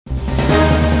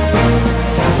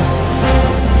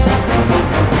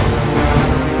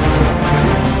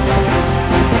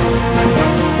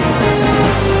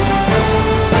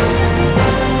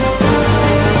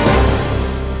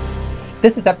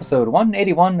This is episode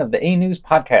 181 of the Anews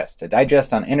Podcast, a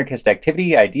digest on anarchist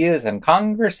activity, ideas, and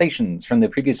conversations from the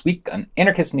previous week on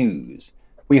anarchist news.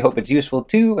 We hope it's useful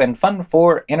to and fun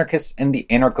for anarchists and the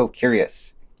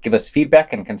anarcho-curious. Give us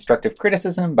feedback and constructive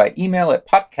criticism by email at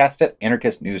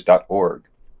podcast@anarchistnews.org.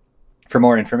 For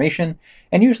more information,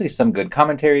 and usually some good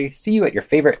commentary, see you at your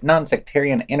favorite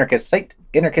non-sectarian anarchist site,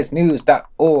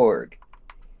 anarchistnews.org.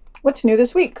 What's new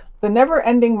this week? The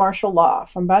Never-Ending Martial Law,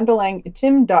 from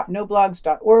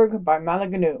bandalangitim.noblogs.org by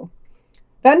Malaganu.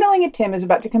 Bandalangitim is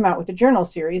about to come out with a journal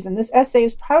series, and this essay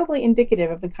is probably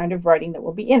indicative of the kind of writing that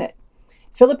will be in it.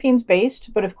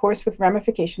 Philippines-based, but of course with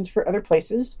ramifications for other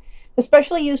places,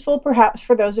 especially useful perhaps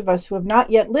for those of us who have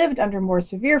not yet lived under more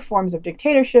severe forms of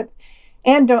dictatorship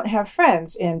and don't have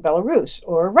friends in Belarus,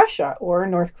 or Russia, or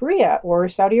North Korea, or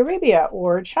Saudi Arabia,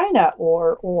 or China,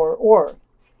 or.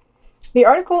 The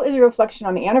article is a reflection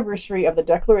on the anniversary of the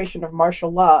declaration of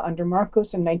martial law under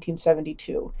Marcos in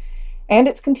 1972, and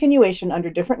its continuation under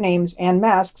different names and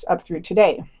masks up through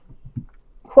today.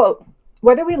 Quote,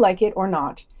 "Whether we like it or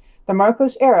not, the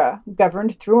Marcos era,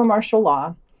 governed through a martial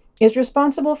law, is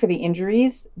responsible for the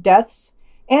injuries, deaths,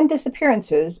 and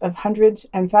disappearances of hundreds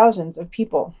and thousands of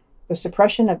people, the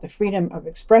suppression of the freedom of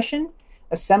expression,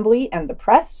 assembly, and the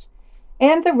press,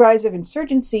 and the rise of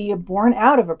insurgency born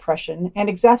out of oppression and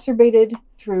exacerbated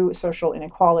through social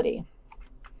inequality.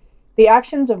 The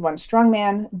actions of one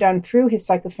strongman, done through his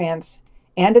sycophants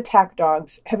and attack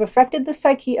dogs, have affected the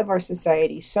psyche of our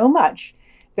society so much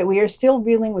that we are still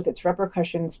reeling with its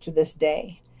repercussions to this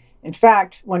day. In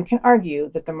fact, one can argue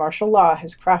that the martial law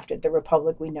has crafted the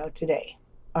republic we know today."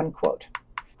 Unquote.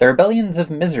 The Rebellions of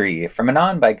Misery, from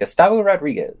Anon by Gustavo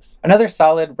Rodriguez. Another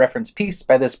solid reference piece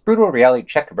by this brutal reality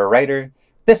check of a writer.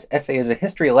 This essay is a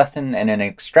history lesson and an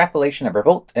extrapolation of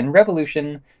revolt and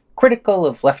revolution, critical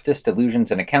of leftist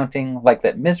illusions and accounting, like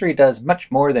that misery does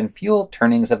much more than fuel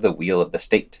turnings of the wheel of the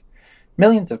state.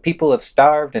 Millions of people have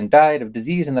starved and died of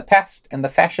disease in the past, and the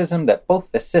fascism that both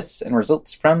assists and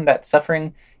results from that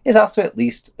suffering is also at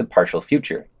least the partial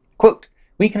future. Quote,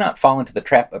 "We cannot fall into the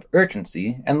trap of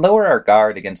urgency and lower our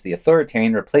guard against the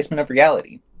authoritarian replacement of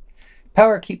reality.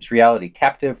 Power keeps reality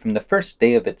captive from the first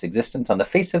day of its existence on the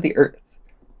face of the earth.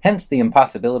 Hence the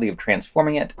impossibility of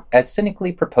transforming it, as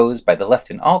cynically proposed by the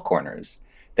left in all corners.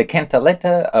 The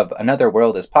cantaleta of another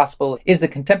world is possible is the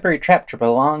contemporary trap to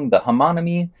prolong the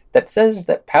homonymy that says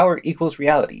that power equals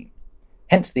reality.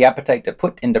 Hence the appetite to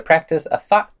put into practice a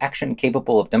thought-action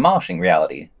capable of demolishing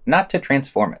reality, not to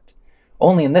transform it.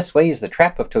 Only in this way is the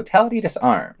trap of totality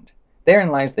disarmed.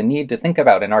 Therein lies the need to think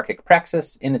about anarchic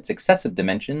praxis in its excessive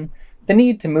dimension, the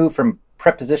need to move from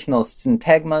prepositional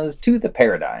syntagmas to the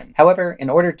paradigm. However, in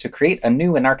order to create a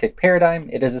new anarchic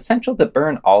paradigm, it is essential to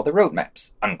burn all the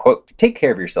roadmaps." Unquote. Take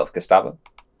care of yourself, Gustavo.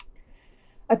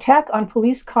 Attack on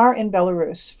police car in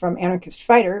Belarus, from Anarchist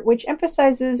Fighter, which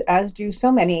emphasizes, as do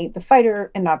so many, the fighter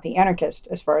and not the anarchist,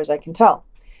 as far as I can tell.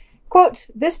 Quote,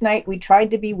 "This night we tried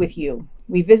to be with you.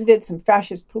 We visited some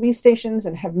fascist police stations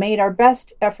and have made our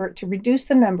best effort to reduce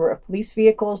the number of police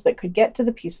vehicles that could get to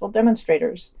the peaceful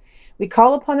demonstrators. We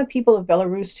call upon the people of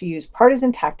Belarus to use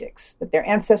partisan tactics that their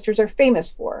ancestors are famous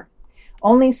for.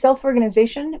 Only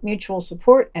self-organization, mutual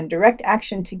support, and direct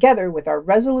action together with our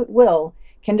resolute will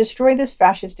can destroy this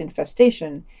fascist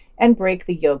infestation and break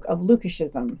the yoke of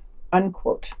Lukashism."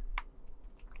 Unquote.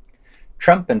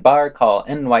 Trump and Barr call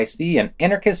NYC an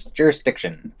anarchist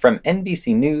jurisdiction, from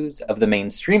NBC News of the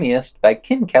Mainstreamiest by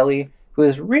Kim Kelly, who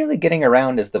is really getting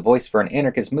around as the voice for an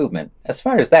anarchist movement, as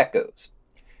far as that goes.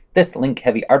 This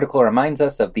link-heavy article reminds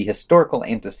us of the historical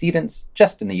antecedents,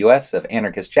 just in the US, of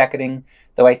anarchist jacketing,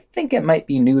 though I think it might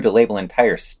be new to label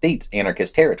entire states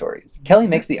anarchist territories. Kelly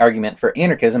makes the argument for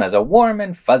anarchism as a warm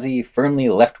and fuzzy, firmly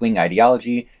left-wing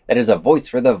ideology that is a voice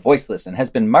for the voiceless and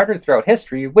has been martyred throughout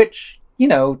history, which,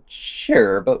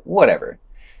 sure, but whatever.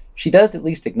 She does at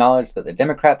least acknowledge that the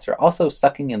Democrats are also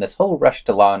sucking in this whole rush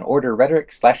to law and order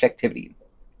rhetoric/activity.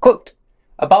 Quote,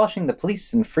 "Abolishing the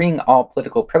police and freeing all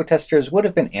political protesters would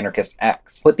have been anarchist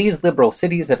acts. What these liberal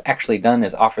cities have actually done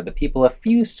is offer the people a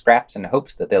few scraps in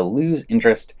hopes that they'll lose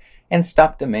interest and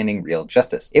stop demanding real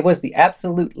justice. It was the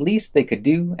absolute least they could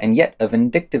do, and yet a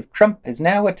vindictive Trump is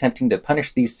now attempting to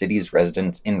punish these cities'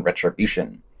 residents in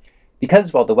retribution.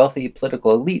 Because while the wealthy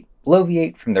political elite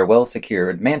bloviate from their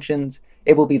well-secured mansions,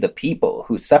 it will be the people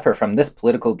who suffer from this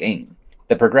political gain.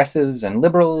 The progressives and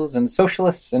liberals and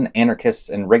socialists and anarchists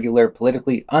and regular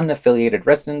politically unaffiliated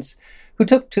residents who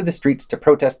took to the streets to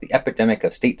protest the epidemic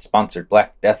of state-sponsored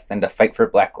Black Death and to fight for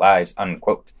Black lives."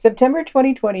 Unquote. September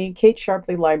 2020, Kate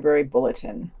Sharpley Library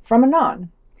Bulletin. From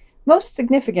Anon. Most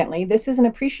significantly, this is an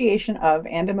appreciation of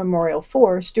and a memorial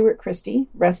for Stuart Christie,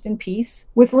 rest in peace,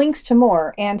 with links to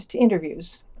more and to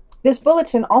interviews. This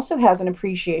bulletin also has an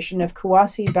appreciation of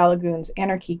Kawasi Balagoon's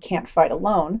Anarchy Can't Fight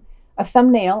Alone, a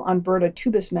thumbnail on Berta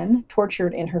Tubisman,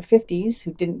 tortured in her 50s,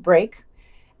 who didn't break,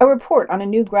 a report on a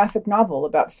new graphic novel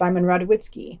about Simon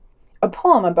Radowitzki, a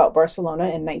poem about Barcelona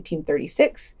in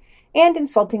 1936, and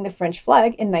insulting the French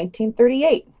flag in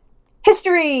 1938.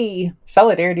 History!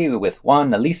 Solidarity with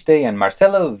Juan Aliste and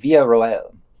Marcelo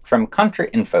Villarroel, from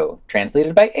Contrainfo,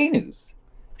 translated by Anews.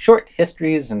 Short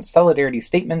histories and solidarity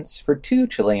statements for 2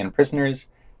 Chilean prisoners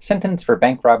sentenced for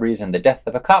bank robberies and the death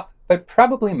of a cop, but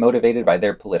probably motivated by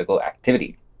their political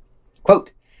activity.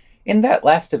 Quote, in that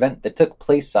last event that took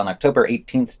place on October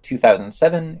 18,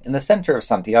 2007, in the center of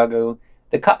Santiago,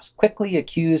 the cops quickly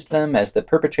accused them as the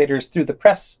perpetrators through the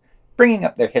press, bringing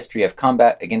up their history of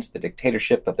combat against the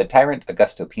dictatorship of the tyrant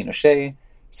Augusto Pinochet,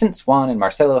 since Juan and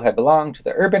Marcelo had belonged to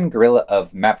the urban guerrilla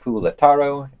of Mapu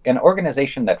Lataro, an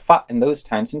organization that fought in those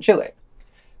times in Chile.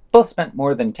 Both spent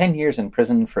more than 10 years in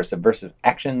prison for subversive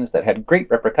actions that had great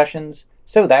repercussions,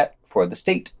 so that, for the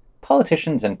state,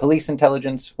 politicians, and police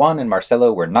intelligence, Juan and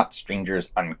Marcelo were not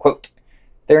strangers, unquote.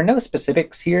 There are no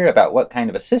specifics here about what kind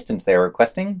of assistance they are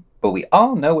requesting, but we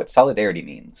all know what solidarity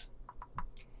means.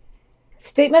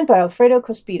 Statement by Alfredo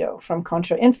Cospido from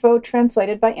Contrainfo,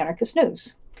 translated by Anarchist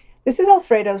News. This is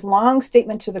Alfredo's long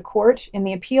statement to the court in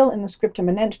the appeal in the Scriptum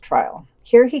Manent trial.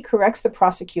 Here he corrects the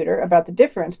prosecutor about the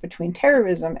difference between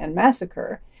terrorism and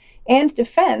massacre, and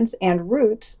defends and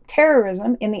roots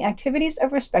terrorism in the activities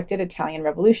of respected Italian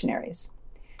revolutionaries.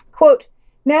 Quote,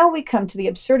 now we come to the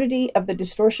absurdity of the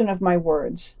distortion of my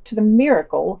words, to the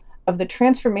miracle of the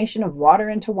transformation of water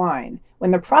into wine, when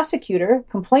the prosecutor,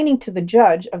 complaining to the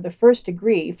judge of the first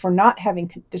degree for not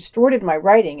having distorted my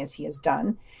writing as he has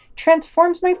done,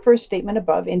 transforms my first statement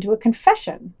above into a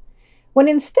confession, when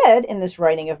instead, in this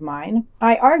writing of mine,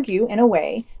 I argue in a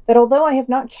way that although I have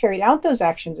not carried out those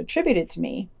actions attributed to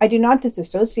me, I do not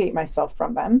disassociate myself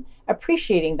from them,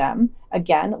 appreciating them,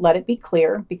 again, let it be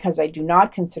clear, because I do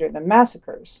not consider them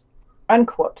massacres.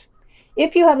 Unquote.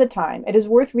 If you have the time, it is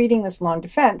worth reading this long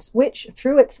defense, which,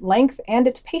 through its length and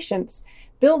its patience,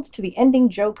 builds to the ending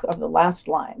joke of the last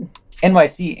line.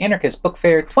 NYC Anarchist Book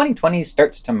Fair 2020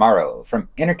 starts tomorrow from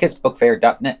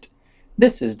anarchistbookfair.net.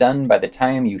 This is done by the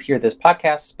time you hear this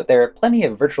podcast, but there are plenty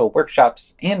of virtual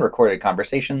workshops and recorded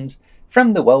conversations,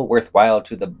 from the well worthwhile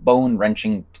to the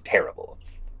bone-wrenching terrible.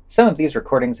 Some of these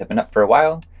recordings have been up for a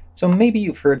while, so maybe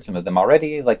you've heard some of them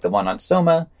already, like the one on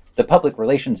Soma, the public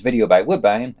relations video by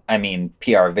Woodbine,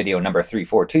 PR video number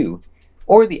 342,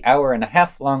 or the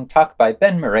hour-and-a-half-long talk by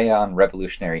Ben Morea on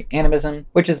revolutionary animism,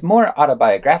 which is more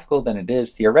autobiographical than it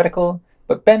is theoretical,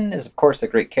 but Ben is of course a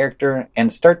great character,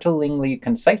 and startlingly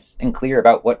concise and clear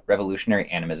about what revolutionary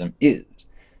animism is.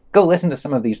 Go listen to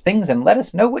some of these things and let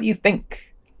us know what you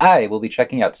think. I will be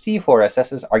checking out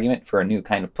C4SS's argument for a new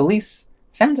kind of police.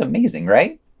 Sounds amazing,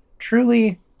 right?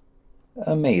 Truly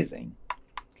amazing.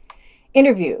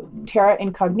 Interview, Terra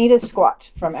Incognita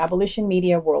Squat, from Abolition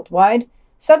Media Worldwide,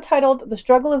 subtitled The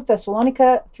Struggle of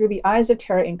Thessalonica Through the Eyes of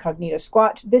Terra Incognita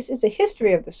Squat. This is a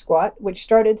history of the squat, which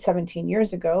started 17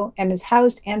 years ago and has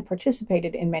housed and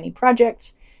participated in many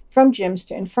projects, from gyms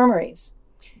to infirmaries.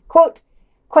 Quote,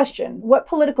 question, what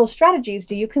political strategies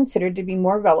do you consider to be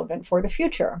more relevant for the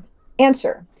future?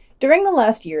 Answer, during the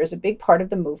last years, a big part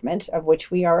of the movement, of which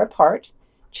we are a part,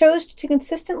 chose to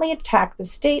consistently attack the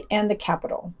state and the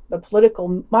capital, the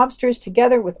political mobsters,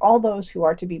 together with all those who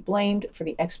are to be blamed for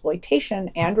the exploitation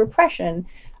and repression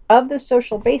of the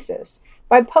social basis,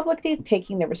 by publicly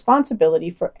taking the responsibility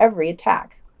for every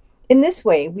attack. In this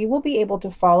way, we will be able to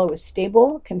follow a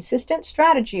stable, consistent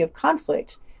strategy of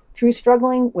conflict through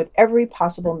struggling with every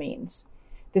possible means.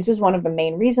 This is one of the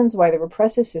main reasons why the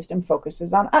repressive system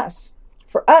focuses on us.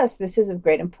 For us, this is of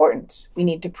great importance. We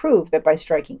need to prove that by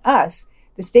striking us,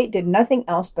 the state did nothing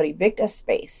else but evict a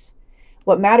space.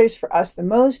 What matters for us the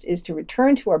most is to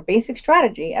return to our basic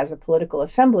strategy as a political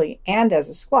assembly and as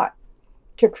a squat,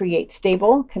 to create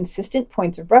stable, consistent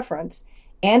points of reference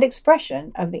and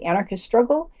expression of the anarchist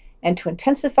struggle, and to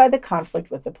intensify the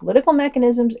conflict with the political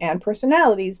mechanisms and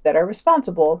personalities that are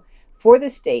responsible for the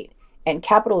state and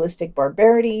capitalistic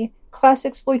barbarity, class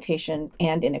exploitation,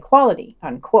 and inequality,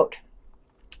 unquote.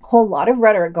 Whole lot of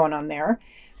rhetoric going on there,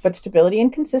 but stability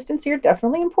and consistency are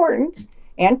definitely important.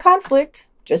 And conflict,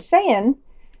 just saying.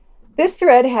 This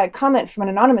thread had a comment from an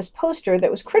anonymous poster that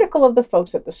was critical of the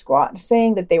folks at the squat,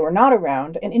 saying that they were not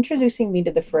around and introducing me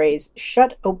to the phrase,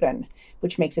 shut open,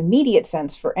 which makes immediate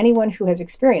sense for anyone who has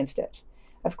experienced it.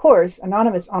 Of course,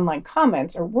 anonymous online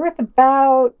comments are worth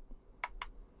about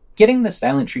Getting the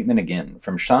silent treatment again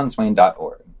from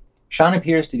SeanSwain.org. Sean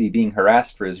appears to be being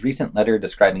harassed for his recent letter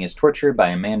describing his torture by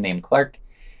a man named Clark,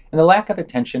 and the lack of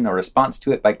attention or response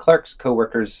to it by Clark's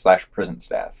co-workers/prison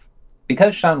staff.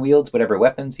 Because Sean wields whatever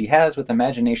weapons he has with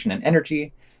imagination and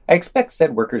energy, I expect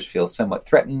said workers feel somewhat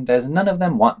threatened, as none of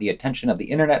them want the attention of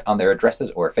the internet on their addresses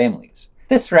or families.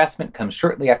 This harassment comes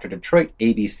shortly after Detroit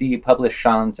ABC published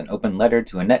Sean's an open letter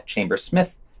to Annette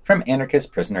Chambers-Smith from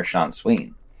anarchist prisoner Sean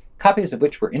Swain, copies of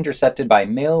which were intercepted by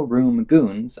mail-room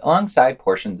goons alongside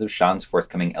portions of Sean's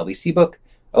forthcoming LBC book,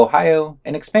 Ohio,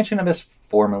 an expansion of his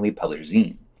formerly published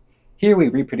zine. Here we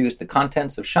reproduce the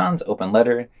contents of Sean's open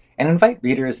letter and invite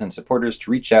readers and supporters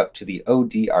to reach out to the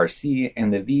ODRC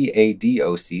and the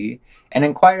VADOC and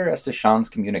inquire as to Sean's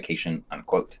communication,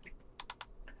 unquote.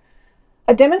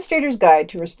 A Demonstrator's Guide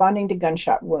to Responding to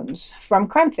Gunshot Wounds from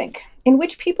CrimeThink, in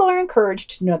which people are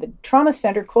encouraged to know the trauma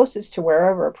center closest to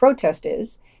wherever a protest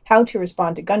is, how to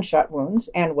respond to gunshot wounds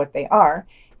and what they are,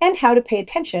 and how to pay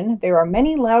attention. There are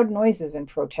many loud noises in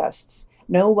protests.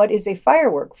 Know what is a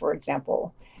firework, for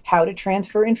example, how to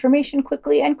transfer information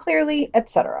quickly and clearly,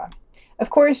 etc. Of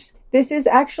course, this is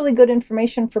actually good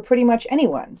information for pretty much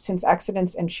anyone, since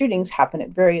accidents and shootings happen at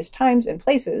various times and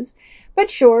places.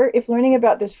 But sure, if learning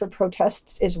about this for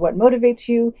protests is what motivates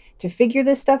you to figure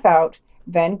this stuff out,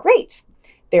 then great.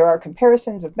 There are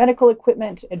comparisons of medical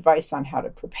equipment, advice on how to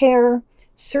prepare.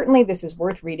 Certainly this is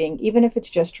worth reading, even if it's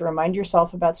just to remind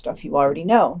yourself about stuff you already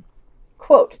know.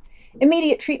 Quote,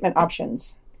 immediate treatment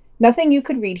options. Nothing you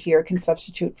could read here can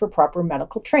substitute for proper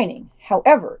medical training.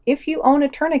 However, if you own a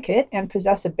tourniquet and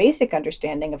possess a basic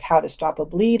understanding of how to stop a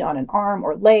bleed on an arm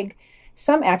or leg,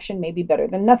 some action may be better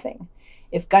than nothing.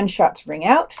 If gunshots ring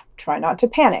out, try not to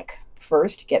panic.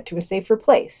 First, get to a safer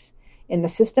place. In the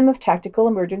system of tactical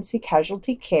emergency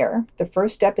casualty care, the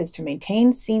first step is to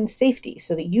maintain scene safety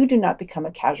so that you do not become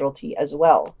a casualty as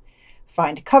well.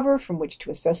 Find cover from which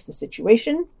to assess the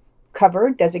situation. Cover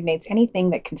designates anything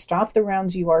that can stop the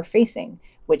rounds you are facing,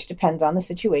 which depends on the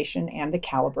situation and the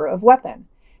caliber of weapon.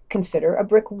 Consider a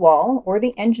brick wall or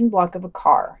the engine block of a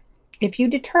car. If you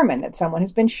determine that someone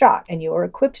has been shot and you are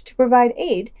equipped to provide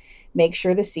aid, make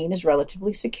sure the scene is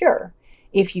relatively secure.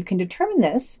 If you can determine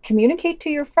this, communicate to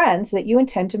your friends that you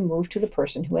intend to move to the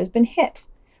person who has been hit.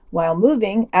 While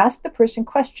moving, ask the person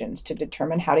questions to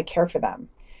determine how to care for them.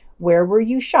 Where were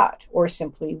you shot? Or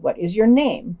simply, what is your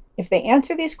name? If they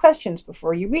answer these questions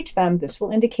before you reach them, this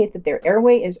will indicate that their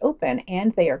airway is open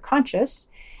and they are conscious,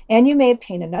 and you may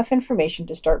obtain enough information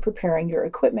to start preparing your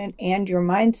equipment and your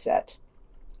mindset.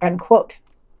 Unquote.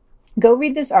 Go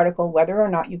read this article. Whether or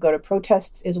not you go to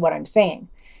protests is what I'm saying.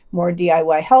 More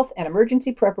DIY health and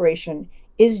emergency preparation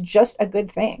is just a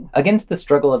good thing. Against the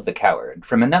Struggle of the Coward,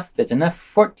 from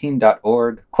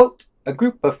EnoughIsEnough14.org, quote, a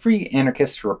group of free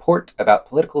anarchists report about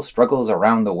political struggles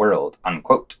around the world,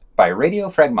 unquote, by Radio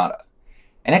Fragmata.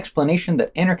 An explanation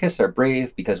that anarchists are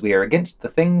brave because we are against the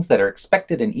things that are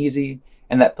expected and easy,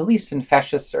 and that police and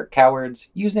fascists are cowards,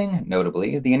 using,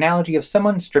 notably, the analogy of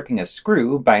someone stripping a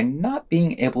screw by not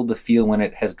being able to feel when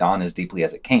it has gone as deeply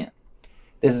as it can.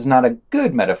 This is not a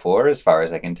good metaphor as far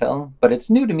as I can tell, but it's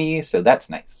new to me, so that's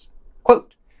nice.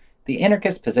 Quote, the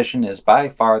anarchist position is by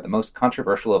far the most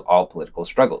controversial of all political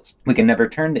struggles. We can never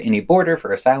turn to any border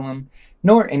for asylum,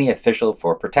 nor any official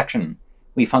for protection.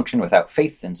 We function without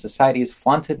faith in society's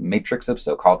flaunted matrix of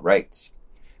so-called rights.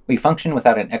 We function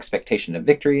without an expectation of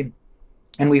victory,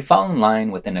 and we fall in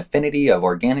line with an affinity of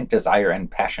organic desire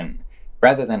and passion,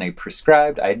 rather than a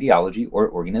prescribed ideology or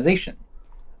organization.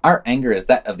 Our anger is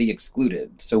that of the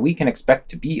excluded, so we can expect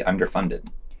to be underfunded.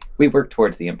 We work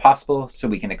towards the impossible, so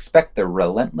we can expect the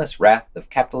relentless wrath of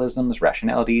capitalism's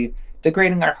rationality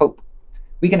degrading our hope.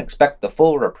 We can expect the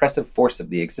full repressive force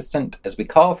of the existent as we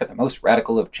call for the most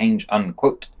radical of change,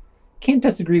 unquote. Can't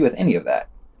disagree with any of that.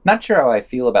 Not sure how I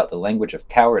feel about the language of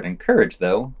coward and courage,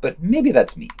 though, but maybe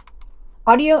that's me.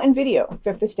 Audio and video,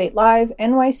 Fifth Estate Live,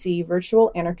 NYC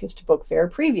Virtual Anarchist Book Fair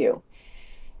Preview.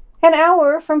 An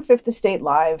hour from Fifth Estate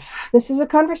Live. This is a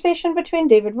conversation between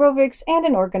David Rovics and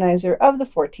an organizer of the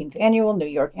 14th Annual New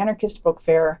York Anarchist Book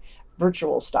Fair,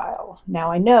 virtual style.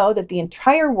 Now, I know that the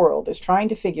entire world is trying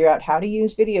to figure out how to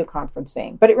use video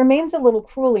conferencing, but it remains a little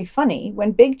cruelly funny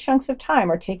when big chunks of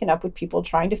time are taken up with people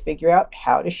trying to figure out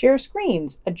how to share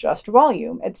screens, adjust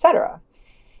volume, etc.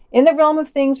 In the realm of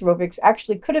things Rovics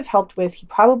actually could have helped with, he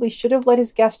probably should have let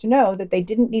his guest know that they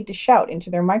didn't need to shout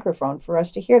into their microphone for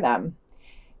us to hear them.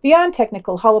 Beyond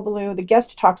technical hullabaloo, the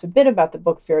guest talks a bit about the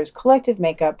book fair's collective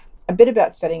makeup, a bit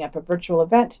about setting up a virtual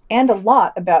event, and a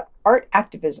lot about art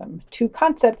activism, two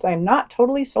concepts I'm not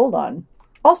totally sold on.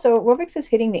 Also, Rovics is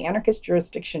hitting the anarchist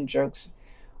jurisdiction jokes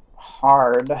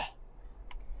hard.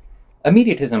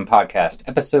 Immediatism Podcast,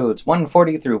 episodes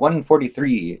 140 through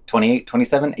 143, 28,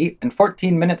 27, 8, and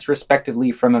 14 minutes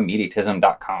respectively from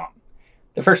immediatism.com.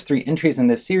 The first three entries in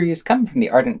this series come from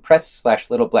the Ardent Press /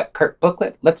 Little Black Cart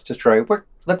booklet, Let's Destroy Work,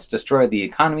 Let's Destroy the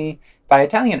Economy, by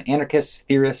Italian anarchist,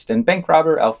 theorist, and bank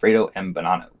robber Alfredo M.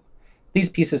 Bonanno. These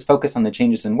pieces focus on the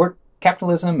changes in work,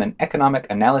 capitalism, and economic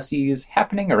analyses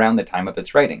happening around the time of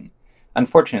its writing.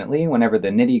 Unfortunately, whenever the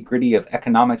nitty-gritty of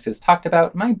economics is talked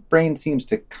about, my brain seems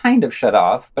to kind of shut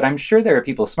off, but I'm sure there are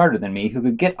people smarter than me who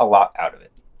could get a lot out of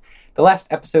it. The last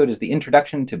episode is the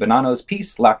introduction to Bonanno's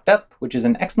piece, Locked Up, which is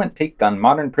an excellent take on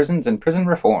modern prisons and prison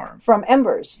reform. From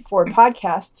Embers, 4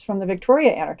 podcasts from the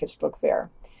Victoria Anarchist Book Fair.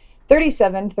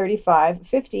 37, 35,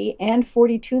 50, and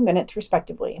 42 minutes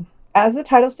respectively. As the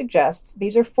title suggests,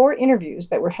 these are 4 interviews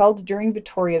that were held during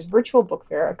Victoria's virtual book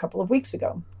fair a couple of weeks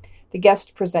ago. The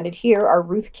guests presented here are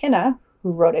Ruth Kinna,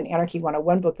 who wrote an Anarchy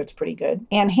 101 book that's pretty good,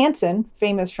 Ann Hansen,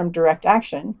 famous from Direct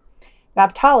Action,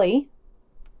 Naphtali,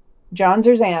 John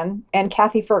Zerzan, and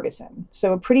Kathy Ferguson.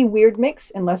 So a pretty weird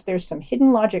mix, unless there's some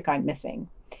hidden logic I'm missing.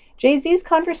 Jay-Z's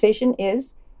conversation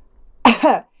is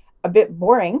a bit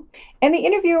boring, and the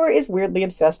interviewer is weirdly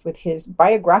obsessed with his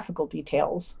biographical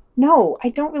details. No, I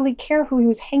don't really care who he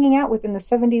was hanging out with in the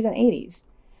 70s and 80s.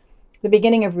 The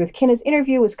beginning of Ruth Kinna's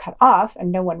interview was cut off,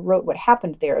 and no one wrote what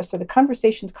happened there, so the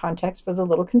conversation's context was a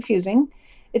little confusing.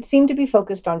 It seemed to be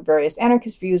focused on various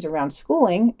anarchist views around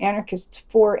schooling, anarchists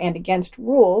for and against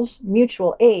rules,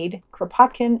 mutual aid,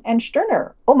 Kropotkin, and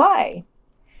Stirner. Oh my!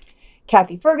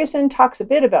 Kathy Ferguson talks a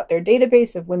bit about their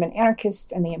database of women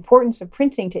anarchists and the importance of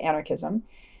printing to anarchism,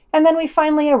 and then we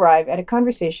finally arrive at a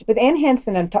conversation with Ann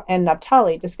Hansen and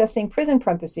Naphtali discussing prison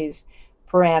parentheses,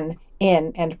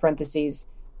 end parentheses,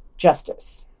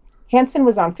 justice. Hansen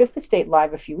was on Fifth Estate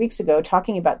Live a few weeks ago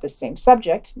talking about this same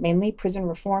subject, mainly prison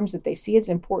reforms that they see as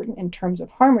important in terms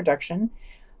of harm reduction.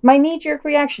 My knee-jerk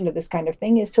reaction to this kind of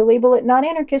thing is to label it not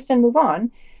anarchist and move on,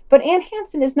 but Ann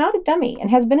Hansen is not a dummy and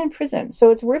has been in prison,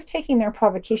 so it's worth taking their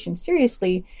provocation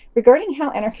seriously regarding how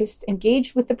anarchists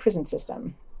engage with the prison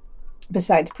system.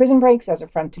 Besides prison breaks as a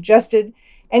front to justice,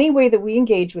 any way that we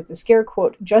engage with the scare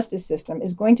quote justice system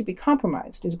is going to be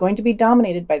compromised, is going to be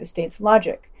dominated by the state's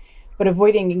logic. But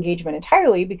avoiding engagement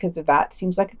entirely because of that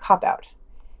seems like a cop-out.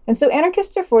 And so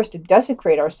anarchists are forced to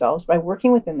desecrate ourselves by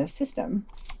working within this system,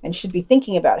 and should be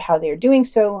thinking about how they are doing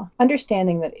so,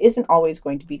 understanding that it isn't always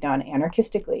going to be done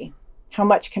anarchistically. How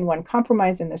much can one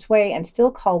compromise in this way and still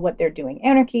call what they're doing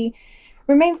anarchy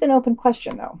remains an open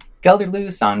question, though.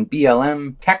 Gelderloos on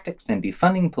BLM, Tactics and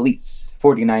Defunding Police,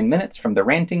 49 minutes from the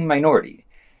Ranting Minority.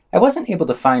 I wasn't able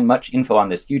to find much info on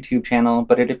this YouTube channel,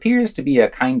 but it appears to be a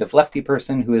kind of lefty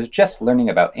person who is just learning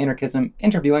about anarchism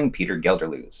interviewing Peter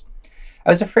Gelderloos.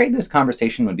 I was afraid this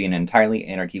conversation would be an entirely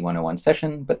Anarchy 101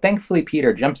 session, but thankfully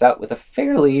Peter jumps out with a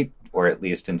fairly, or at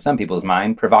least in some people's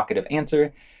mind, provocative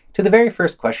answer to the very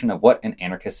first question of what an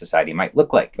anarchist society might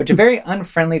look like, which is very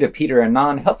unfriendly to Peter and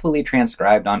non-helpfully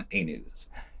transcribed on Anews.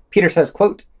 Peter says,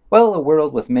 quote, "Well, a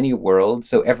world with many worlds,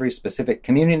 so every specific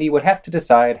community would have to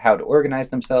decide how to organize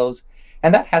themselves,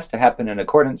 and that has to happen in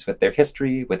accordance with their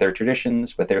history, with their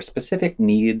traditions, with their specific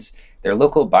needs, their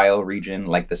local bioregion,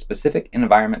 like the specific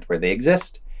environment where they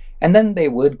exist, and then they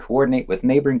would coordinate with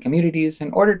neighboring communities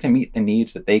in order to meet the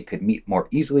needs that they could meet more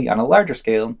easily on a larger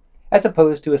scale, as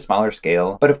opposed to a smaller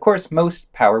scale, but of course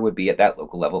most power would be at that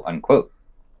local level," unquote.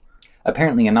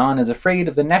 Apparently Anon is afraid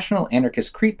of the national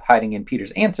anarchist creep hiding in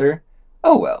Peter's answer.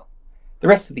 Oh well. The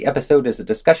rest of the episode is a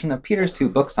discussion of Peter's 2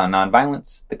 books on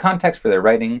nonviolence, the context for their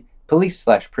writing,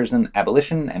 police/prison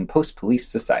abolition, and post-police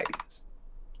societies.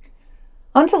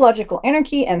 Ontological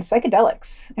Anarchy and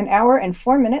Psychedelics, an hour and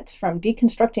 4 minutes from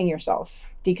Deconstructing Yourself.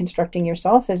 Deconstructing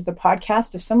Yourself is the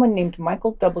podcast of someone named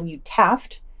Michael W.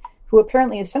 Taft, who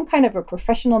apparently is some kind of a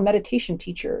professional meditation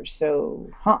teacher,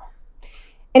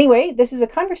 Anyway, this is a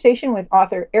conversation with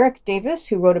author Eric Davis,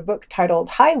 who wrote a book titled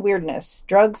High Weirdness,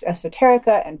 Drugs,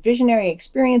 Esoterica, and Visionary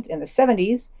Experience in the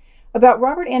 70s, about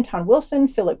Robert Anton Wilson,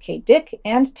 Philip K. Dick,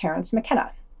 and Terence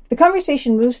McKenna. The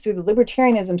conversation moves through the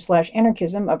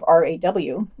libertarianism/anarchism of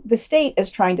RAW, the state as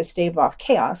trying to stave off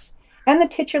chaos, and the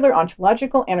titular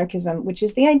ontological anarchism, which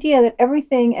is the idea that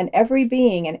everything and every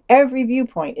being and every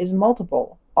viewpoint is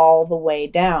multiple, all the way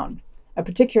down. A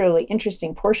particularly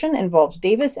interesting portion involves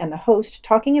Davis and the host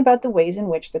talking about the ways in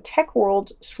which the tech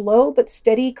world's slow but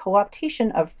steady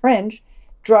co-optation of fringe,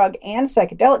 drug, and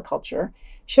psychedelic culture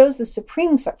shows the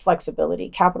supreme flexibility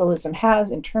capitalism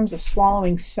has in terms of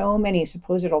swallowing so many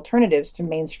supposed alternatives to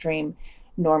mainstream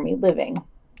normie living.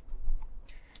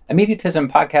 Immediatism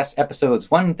Podcast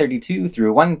episodes 132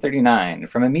 through 139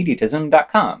 from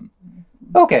immediatism.com.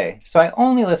 Okay, so I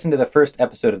only listened to the first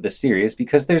episode of this series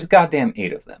because there's goddamn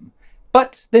 8 of them.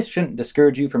 But this shouldn't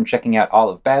discourage you from checking out all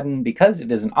of Baden because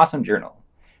it is an awesome journal.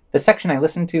 The section I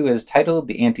listened to is titled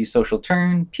The Antisocial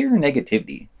Turn, Pure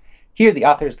Negativity. Here the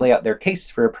authors lay out their case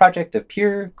for a project of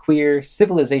pure, queer,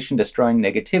 civilization-destroying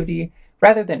negativity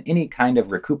rather than any kind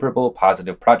of recuperable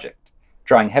positive project.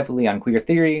 Drawing heavily on queer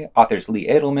theory, authors Lee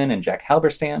Edelman and Jack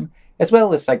Halberstam, as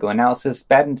well as psychoanalysis,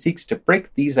 Baden seeks to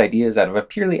break these ideas out of a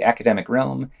purely academic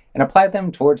realm and apply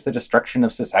them towards the destruction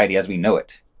of society as we know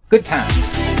it. Good times!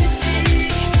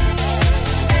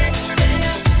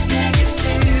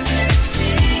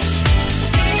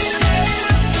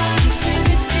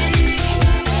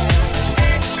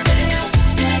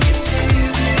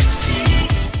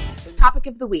 Topic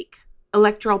of the week,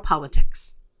 electoral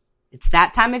politics. It's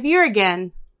that time of year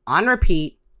again, on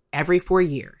repeat, every 4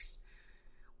 years,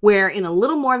 where in a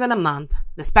little more than a month,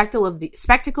 the spectacle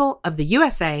of the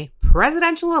USA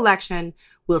presidential election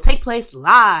will take place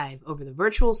live over the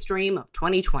virtual stream of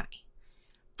 2020.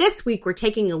 This week, we're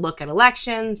taking a look at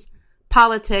elections,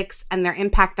 politics, and their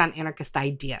impact on anarchist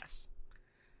ideas.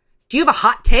 Do you have a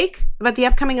hot take about the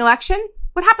upcoming election?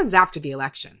 What happens after the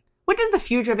election? What does the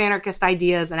future of anarchist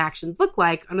ideas and actions look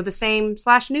like under the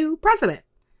same/new president?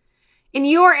 In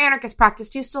your anarchist practice,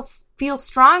 do you still feel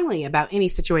strongly about any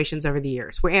situations over the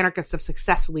years where anarchists have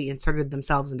successfully inserted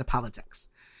themselves into politics?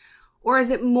 Or is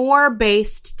it more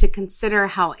based to consider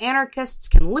how anarchists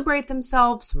can liberate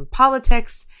themselves from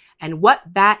politics and what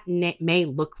that may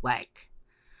look like?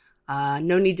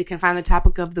 No need to confine the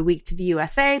topic of the week to the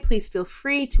USA. Please feel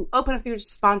free to open up your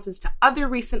responses to other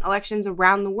recent elections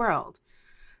around the world.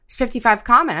 There's 55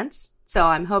 comments, so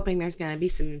I'm hoping there's going to be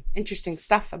some interesting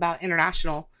stuff about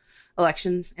international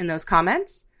elections in those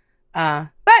comments.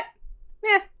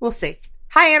 We'll see.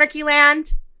 Hi, Anarchy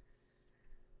Land.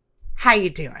 How you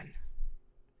doing?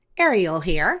 Ariel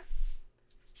here.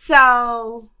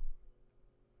 So,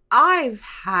 I've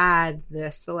had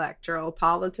this electoral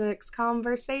politics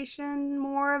conversation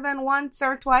more than once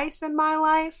or twice in my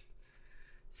life.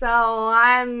 So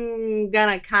I'm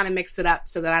gonna kind of mix it up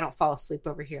so that I don't fall asleep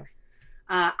over here.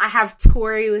 I have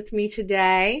Tori with me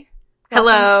today.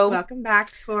 Hello. Welcome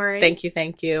back, Tori. Thank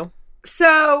you.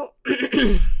 So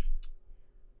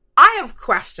I have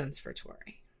questions for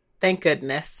Tori. Thank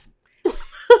goodness.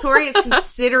 Tori is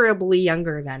considerably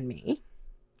younger than me.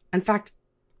 In fact,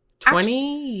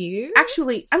 20 years?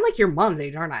 Actually, I'm like your mom's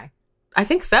age, aren't I? I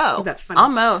think so. Oh, that's funny.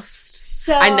 Almost.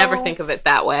 So I never think of it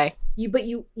that way.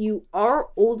 You are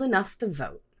old enough to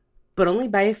vote, but only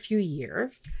by a few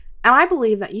years. And I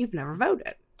believe that you've never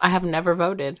voted. I have never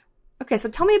voted. Okay, so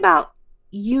tell me about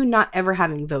you not ever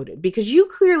having voted, because you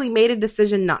clearly made a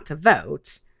decision not to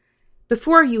vote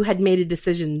before you had made a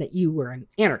decision that you were an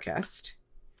anarchist.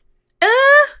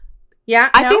 Yeah,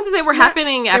 I think that they were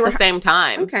happening at the same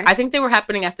time. Okay. I think they were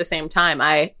happening at the same time.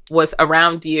 I was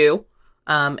around you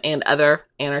and other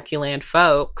Anarchy Land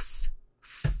folks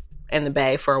in the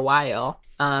Bay for a while.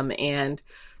 And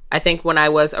I think when I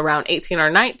was around 18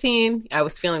 or 19, I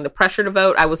was feeling the pressure to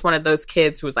vote. I was one of those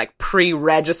kids who was like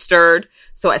pre-registered.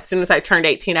 So as soon as I turned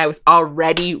 18, I was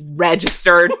already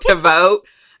registered to vote.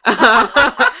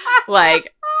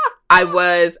 Like I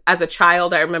was, as a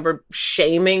child, I remember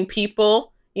shaming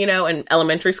people, you know, in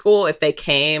elementary school, if they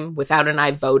came without an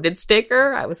I voted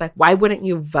sticker. I was like, why wouldn't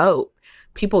you vote?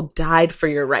 People died for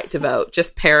your right to vote.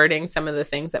 Just parroting some of the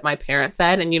things that my parents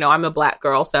said. And, you know, I'm a Black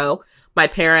girl, so my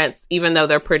parents, even though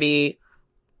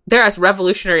they're as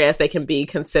revolutionary as they can be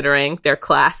considering their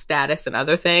class status and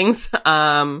other things.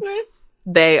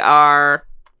 They are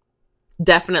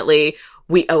definitely,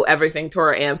 we owe everything to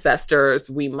our ancestors.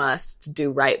 We must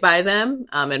do right by them.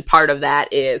 And part of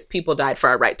that is people died for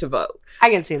our right to vote. I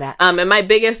can see that. And my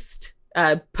biggest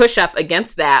push up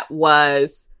against that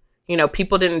was, you know,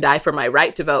 people didn't die for my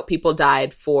right to vote. People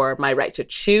died for my right to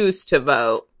choose to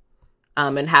vote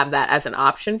and have that as an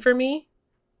option for me.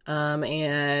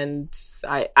 And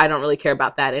I don't really care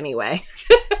about that anyway.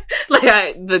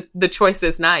 Like the choice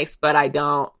is nice, but I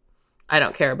don't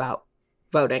care about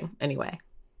voting anyway.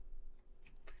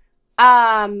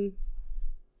 So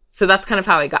that's kind of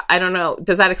how I don't know.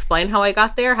 Does that explain how I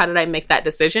got there? How did I make that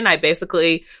decision? I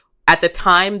basically, at the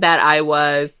time that I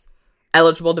was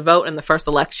eligible to vote and the first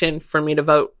election for me to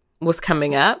vote was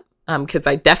coming up, because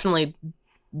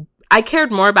I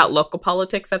cared more about local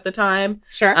politics at the time.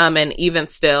 Sure. And even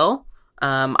still,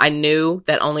 I knew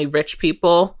that only rich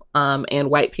people and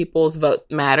white people's vote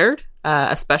mattered,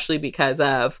 especially because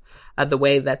of the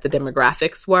way that the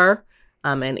demographics were.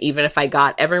 And even if I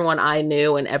got everyone I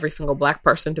knew and every single Black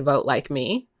person to vote like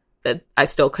me, that I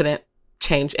still couldn't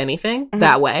change anything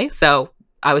that way. So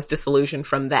I was disillusioned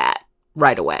from that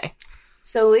right away.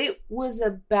 So it was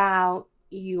about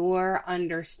your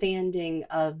understanding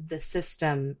of the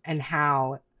system and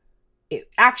how it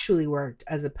actually worked,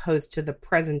 as opposed to the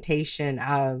presentation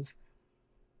of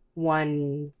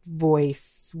one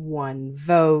voice, one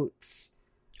vote.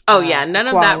 Oh, yeah. None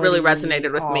of that really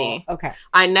resonated with me. Okay.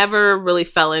 I never really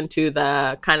fell into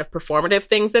the kind of performative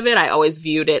things of it. I always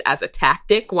viewed it as a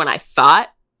tactic when I thought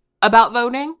about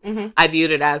voting. Mm-hmm. I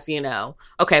viewed it as,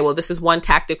 okay, well, this is one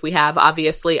tactic we have.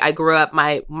 Obviously, I grew up,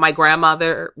 my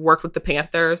grandmother worked with the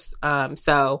Panthers.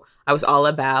 So I was all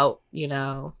about,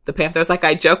 the Panthers. Like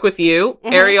I joke with you,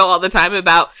 Ariel, all the time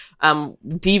about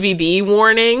DVD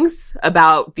warnings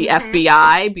about the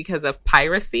FBI because of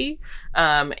piracy.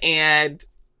 And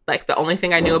like the only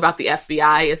thing I knew about the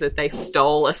FBI is that they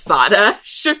stole Asada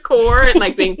Shakur and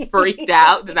like being freaked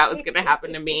out that was going to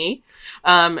happen to me.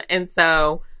 And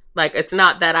so like, it's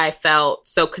not that I felt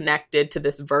so connected to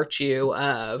this virtue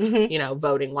of,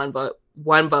 voting one vote,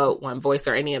 one voice,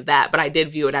 or any of that. But I did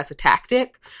view it as a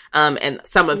tactic. And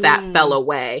some of that fell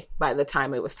away by the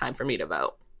time it was time for me to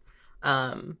vote.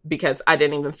 Because I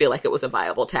didn't even feel like it was a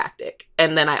viable tactic.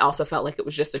 And then I also felt like it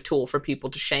was just a tool for people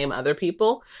to shame other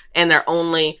people. And their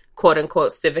only quote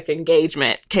unquote civic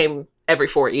engagement came every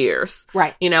 4 years.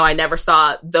 Right. I never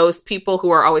saw those people who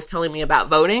are always telling me about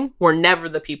voting were never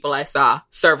the people I saw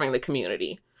serving the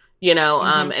community,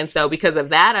 and so because of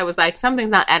that, I was like,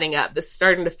 something's not adding up. This is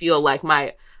starting to feel like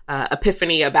my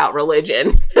epiphany about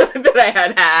religion that I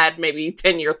had maybe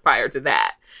 10 years prior to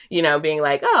that, being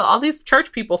like, oh, all these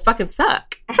church people fucking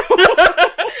suck.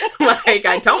 Like,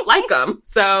 I don't like them.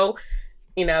 So,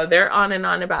 they're on and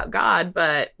on about God,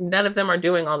 but none of them are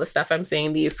doing all the stuff I'm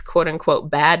seeing these quote unquote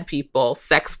bad people,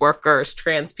 sex workers,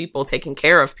 trans people taking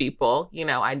care of people,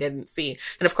 I didn't see.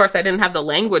 And of course I didn't have the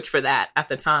language for that at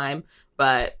the time,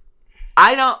 but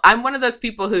I'm one of those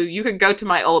people who you could go to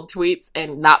my old tweets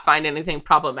and not find anything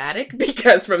problematic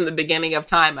because from the beginning of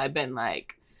time, I've been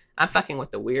like, I'm fucking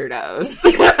with the weirdos.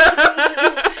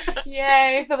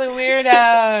 Yay for the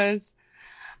weirdos.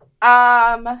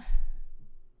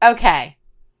 Okay.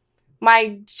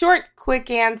 My short, quick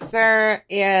answer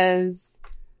is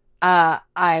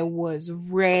I was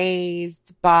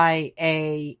raised by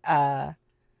a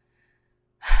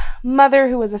mother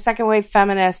who was a second-wave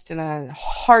feminist and a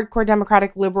hardcore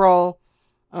democratic liberal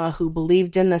who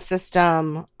believed in the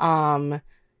system.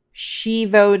 She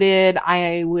voted.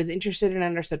 I was interested and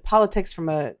understood politics from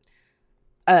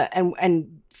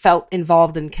and felt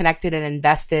involved and connected and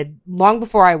invested long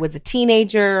before I was a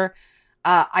teenager.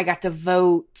 I got to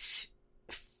vote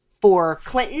for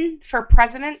Clinton for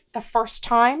president the first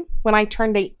time when I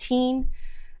turned 18.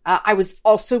 I was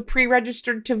also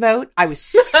pre-registered to vote. I was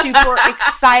super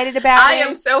excited about it. I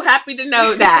am so happy to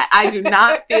know that. I do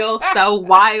not feel so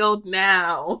wild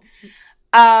now.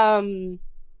 I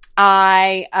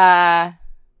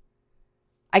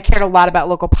cared a lot about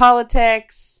local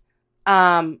politics.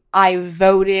 I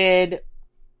voted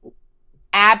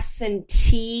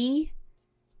absentee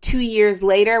 2 years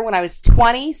later when I was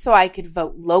 20 so I could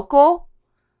vote local.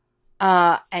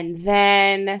 And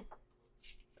then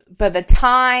by the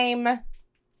time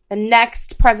the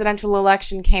next presidential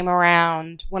election came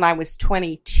around when I was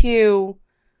 22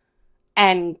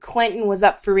 and Clinton was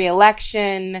up for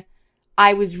re-election,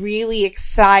 I was really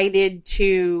excited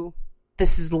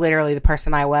this is literally the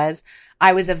person I was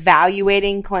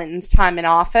evaluating Clinton's time in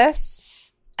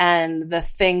office and the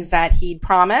things that he'd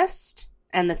promised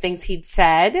and the things he'd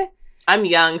said. I'm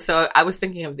young, so I was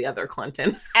thinking of the other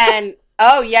Clinton. And,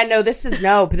 oh, yeah, no, this is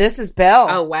Bill.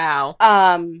 Oh, wow.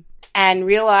 And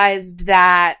realized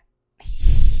that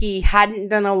he hadn't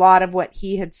done a lot of what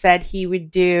he had said he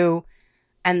would do.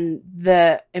 And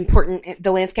the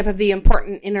landscape of the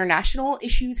important international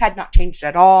issues had not changed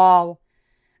at all.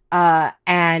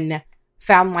 And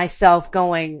found myself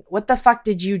going, what the fuck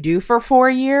did you do for 4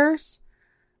 years?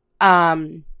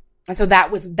 And so that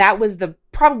was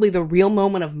probably the real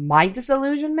moment of my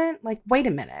disillusionment. Like, wait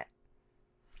a minute.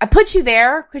 I put you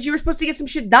there because you were supposed to get some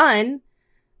shit done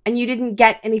and you didn't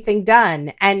get anything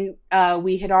done. And,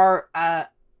 we had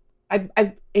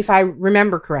if I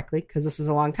remember correctly, because this was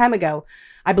a long time ago,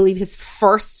 I believe his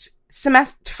first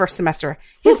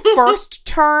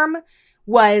term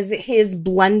was his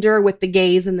blunder with the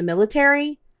gays in the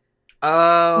military.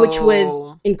 Oh. Which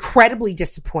was incredibly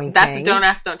disappointing. That's a Don't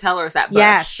Ask, Don't Tell, or is that Bush?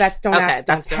 Yes, that's Don't Ask,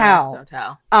 Don't Tell. Don't Ask,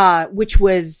 Don't Tell. Which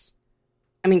was,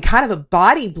 kind of a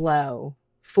body blow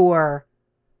for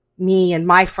me and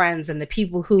my friends and the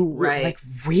people who were like,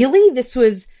 really? It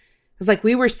was like,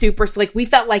 we were super, we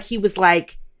felt like he was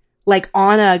like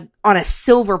on a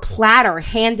silver platter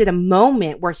handed a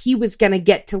moment where he was going to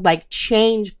get to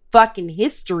change fucking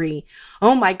history.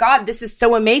 Oh my God, this is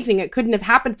so amazing. It couldn't have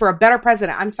happened for a better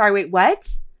president. I'm sorry, wait, what?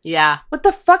 Yeah. What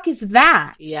the fuck is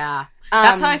that? Yeah.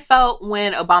 That's how I felt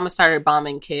when Obama started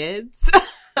bombing kids.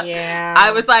 Yeah.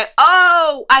 I was like,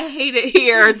 oh, I hate it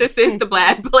here. This is the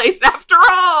bad place after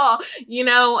all. You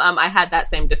know, I had that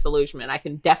same disillusionment. I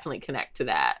can definitely connect to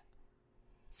that.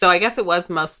 So I guess it was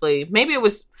mostly,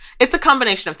 it's a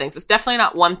combination of things. It's definitely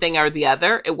not one thing or the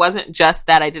other. It wasn't just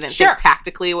that I didn't think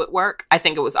tactically it would work. I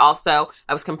think it was also,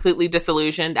 I was completely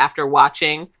disillusioned after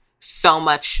watching so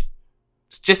many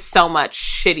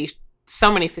shitty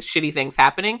things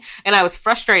happening. And I was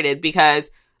frustrated because,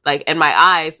 like, in my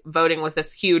eyes, voting was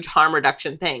this huge harm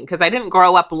reduction thing. Because I didn't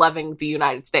grow up loving the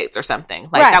United States or something.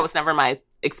 Like, that was never my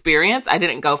experience. I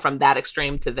didn't go from that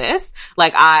extreme to this.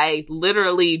 Like, I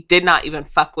literally did not even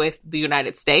fuck with the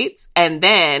United States. And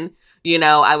then, you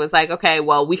know, I was like, okay,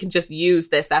 well, we can just use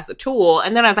this as a tool.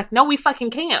 And then I was like, no, we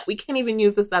fucking can't. We can't even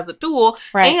use this as a tool.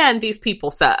 Right. And these people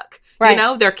suck. Right. You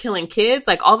know, they're killing kids.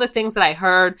 Like, all the things that I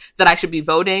heard that I should be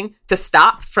voting to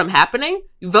stop from happening,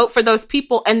 you vote for those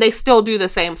people and they still do the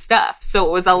same stuff. So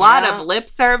it was a lot of lip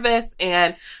service.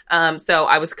 And so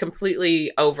I was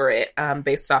completely over it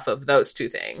based off of those two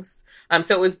things.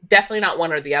 So it was definitely not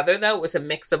one or the other, though. It was a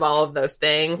mix of all of those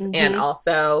things. Mm-hmm. And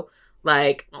also,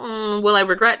 like, will I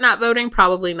regret not voting?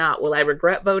 Probably not. Will I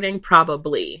regret voting?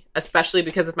 Probably. Especially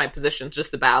because of my position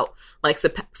just about, like,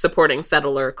 supporting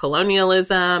settler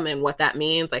colonialism and what that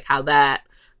means, like, how that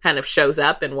kind of shows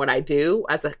up in what I do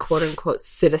as a quote-unquote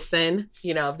citizen,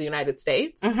 you know, of the United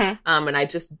States. Mm-hmm. And I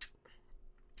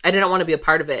didn't want to be a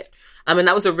part of it. And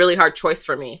that was a really hard choice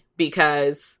for me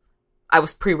because I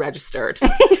was pre-registered.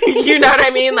 You know what I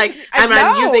mean? Like,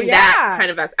 I'm using that kind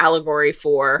of as allegory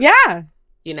for... Yeah.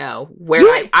 You know,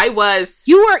 where I was...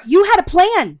 You had a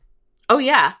plan. Oh,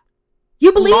 yeah.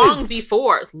 You believed. Long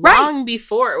before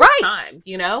it was time,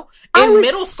 you know? In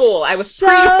middle school, I was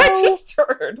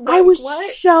pre-registered. Like, I was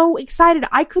so excited.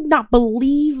 I could not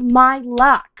believe my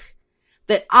luck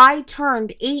that I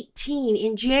turned 18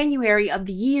 in January of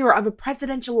the year of a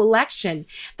presidential election,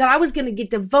 that I was going to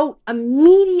get to vote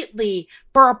immediately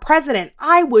for a president.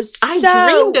 I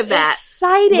dreamed of that.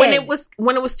 Excited. When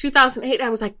it was 2008, I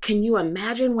was like, can you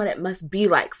imagine what it must be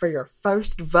like for your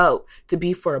first vote to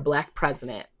be for a black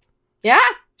president? Yeah,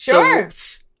 sure.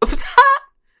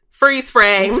 Freeze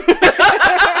frame.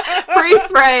 Freeze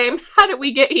frame. How did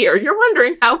we get here? You're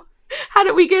wondering how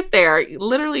did we get there?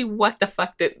 Literally, what the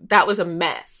fuck that was a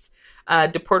mess.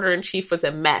 Deporter-in-Chief was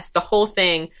a mess. The whole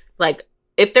thing, like,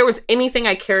 if there was anything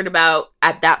I cared about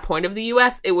at that point of the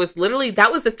U.S., it was literally, that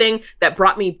was the thing that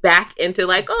brought me back into,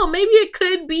 like, oh, maybe it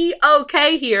could be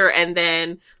okay here. And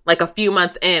then, like, a few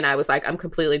months in, I was like, I'm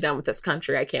completely done with this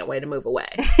country. I can't wait to move away.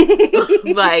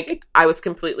 Like, I was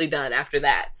completely done after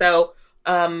that. So,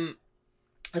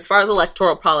 as far as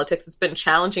electoral politics, it's been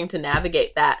challenging to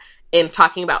navigate that in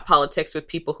talking about politics with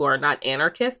people who are not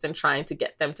anarchists and trying to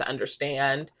get them to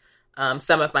understand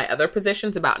some of my other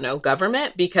positions about no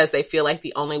government, because they feel like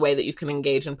the only way that you can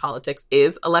engage in politics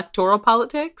is electoral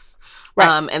politics.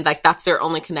 Right. And like, that's their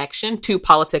only connection to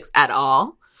politics at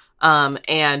all.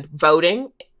 And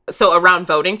voting. So around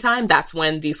voting time, that's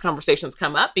when these conversations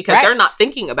come up, because they're not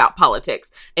thinking about politics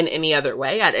in any other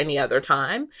way at any other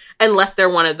time, unless they're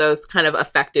one of those kind of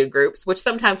affected groups, which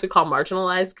sometimes we call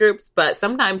marginalized groups, but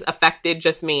sometimes affected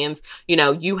just means, you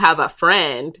know, you have a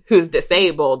friend who's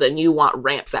disabled and you want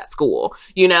ramps at school,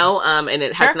 you know, and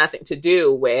it has nothing to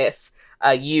do with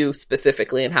you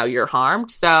specifically and how you're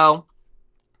harmed. So,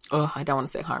 I don't want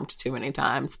to say harmed too many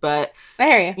times, but I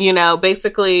hear you. You know,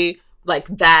 basically, like,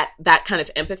 that kind of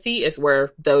empathy is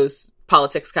where those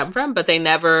politics come from, but they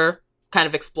never kind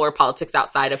of explore politics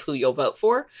outside of who you'll vote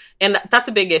for. And that's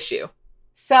a big issue.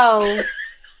 So,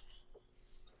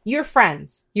 your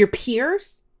friends, your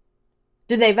peers,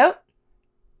 did they vote?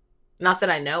 Not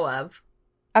that I know of.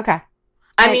 Okay.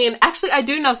 I mean, actually, I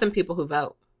do know some people who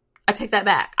vote. I take that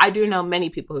back. I do know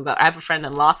many people who vote. I have a friend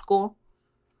in law school.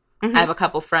 Mm-hmm. I have a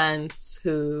couple friends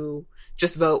who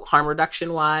just vote harm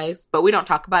reduction wise, but we don't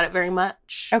talk about it very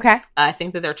much. Okay. I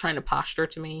think that they're trying to posture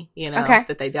to me, you know,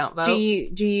 that they don't vote.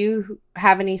 Do you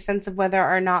have any sense of whether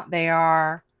or not they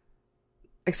are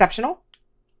exceptional?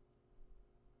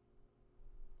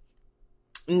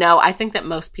 No, I think that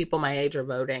most people my age are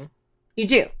voting. You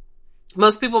do?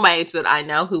 Most people my age that I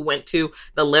know who went to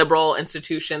the liberal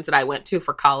institutions that I went to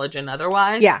for college and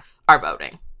otherwise are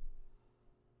voting.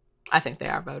 I think they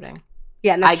are voting.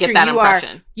 Yeah, and that's true. That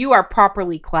impression. You are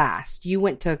properly classed. You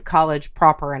went to college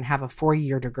proper and have a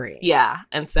 4-year degree. Yeah,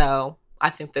 and so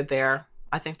I think that they're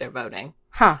voting.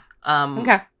 Huh.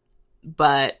 Okay.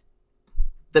 But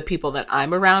the people that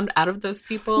I'm around out of those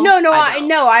people. No,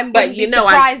 I'm going to be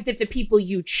surprised if the people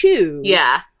you choose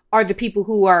are the people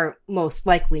who are most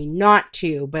likely not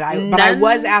to. But I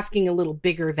was asking a little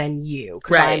bigger than you.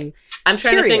 Right. I'm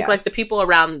trying to think like the people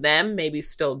around them maybe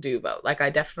still do vote. Like I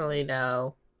definitely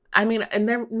know. I mean, and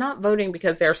they're not voting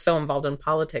because they're so involved in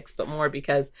politics, but more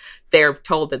because they're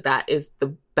told that that is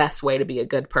the best way to be a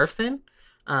good person.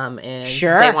 And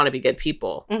they want to be good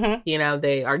people. Mm-hmm. You know,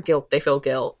 they feel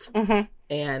guilt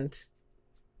and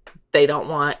they don't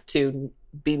want to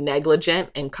be negligent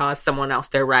and cause someone else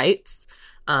their rights.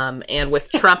 And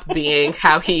with Trump being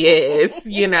how he is,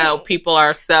 you know, people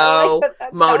are so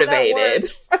motivated.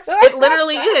 It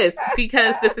literally is,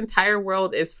 because this entire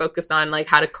world is focused on like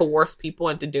how to coerce people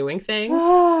into doing things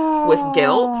with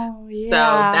guilt. Yeah. So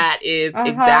that is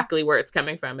exactly where it's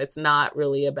coming from. It's not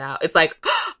really about, it's like,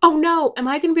 oh no, am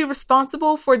I going to be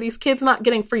responsible for these kids not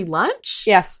getting free lunch?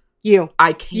 Yes.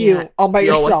 I can't all by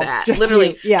deal yourself. with that. Just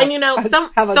literally. Yes. And you know,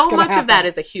 so much of that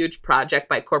is a huge project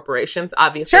by corporations.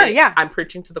 Obviously, I'm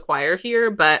preaching to the choir here,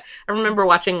 but I remember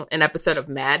watching an episode of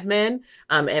Mad Men,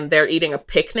 and they're eating a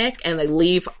picnic and they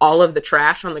leave all of the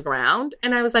trash on the ground.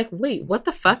 And I was like, wait, what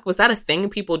the fuck? Was that a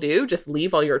thing people do? Just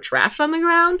leave all your trash on the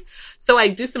ground? So I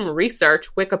do some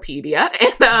research, Wikipedia,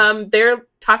 and they're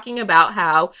talking about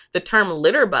how the term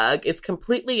litter bug is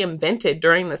completely invented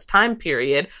during this time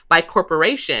period by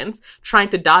corporations trying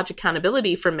to dodge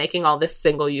accountability for making all this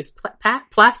single-use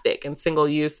plastic and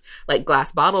single-use like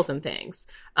glass bottles and things.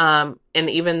 And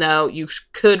even though you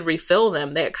could refill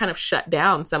them, they kind of shut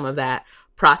down some of that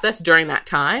process during that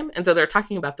time. And so they're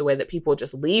talking about the way that people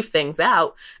just leave things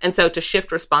out. And so to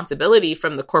shift responsibility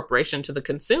from the corporation to the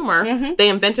consumer, they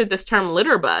invented this term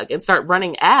litter bug and start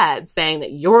running ads saying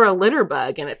that you're a litter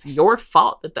bug and it's your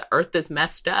fault that the earth is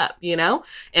messed up, you know?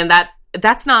 And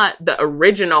that's not the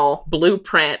original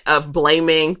blueprint of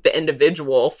blaming the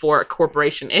individual for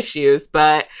corporation issues,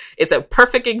 but it's a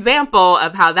perfect example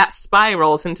of how that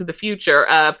spirals into the future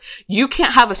of you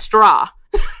can't have a straw.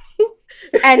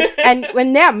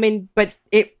 But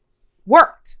it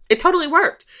worked. It totally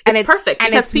worked. It's perfect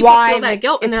because people feel that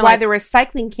guilt. It's why the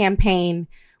recycling campaign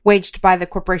waged by the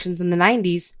corporations in the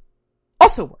 90s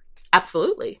also worked.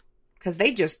 Absolutely. Because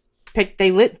they just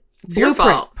blueprint, your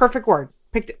fault. Perfect word.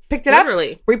 Picked it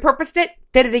literally up, repurposed it,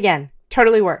 did it again.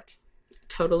 Totally worked.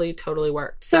 Totally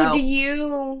worked. So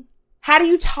how do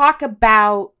you talk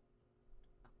about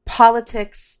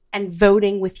politics and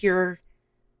voting with your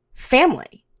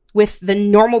family? With the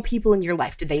normal people in your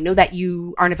life? Did they know that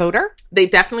you aren't a voter? They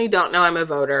definitely don't know I'm a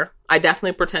voter. I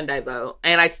definitely pretend I vote.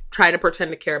 And I try to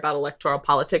pretend to care about electoral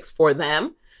politics for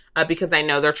them because I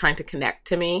know they're trying to connect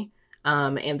to me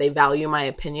and they value my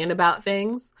opinion about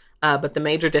things. But the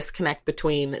major disconnect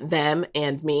between them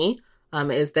and me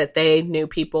is that they knew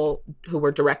people who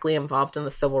were directly involved in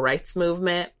the civil rights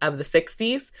movement of the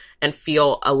 60s and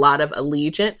feel a lot of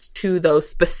allegiance to those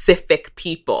specific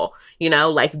people, you know,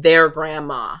 like their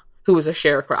grandma who was a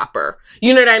sharecropper.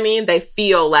 You know what I mean? They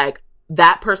feel like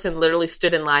that person literally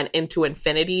stood in line into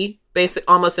infinity,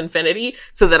 almost infinity,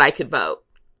 so that I could vote.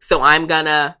 So I'm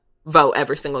gonna vote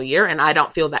every single year, and I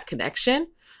don't feel that connection.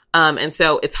 And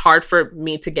so it's hard for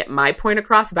me to get my point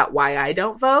across about why I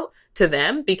don't vote to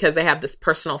them because they have this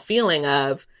personal feeling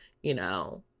of, you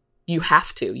know, you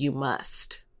have to, you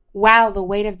must. Wow, the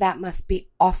weight of that must be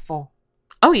awful.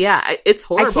 Oh, yeah, it's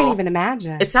horrible. I can't even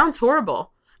imagine. It sounds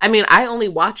horrible. I mean, I only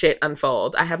watch it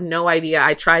unfold. I have no idea.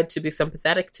 I tried to be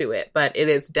sympathetic to it, but it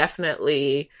is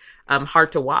definitely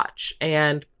hard to watch.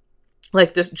 And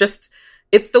like this,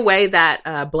 it's the way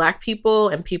that Black people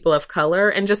and people of color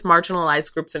and just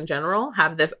marginalized groups in general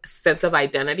have this sense of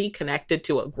identity connected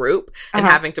to a group and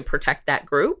having to protect that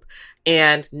group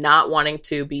and not wanting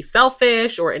to be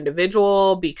selfish or an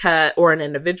individual because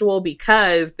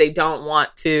they don't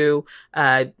want to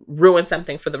ruin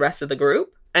something for the rest of the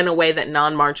group in a way that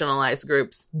non-marginalized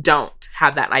groups don't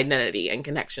have that identity and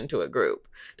connection to a group.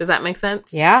 Does that make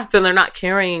sense? Yeah. So they're not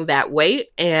carrying that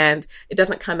weight and it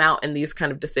doesn't come out in these kind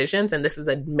of decisions. And this is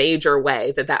a major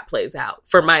way that plays out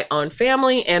for my own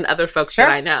family and other folks that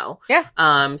I know. Yeah.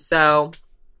 So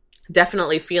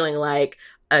definitely feeling like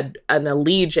an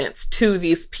allegiance to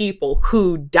these people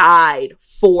who died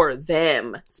for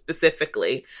them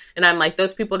specifically. And I'm like,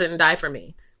 those people didn't die for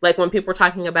me. Like when people were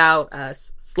talking about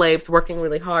slaves working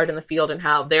really hard in the field and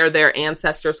how they're their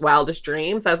ancestors' wildest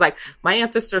dreams, I was like, my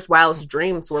ancestors' wildest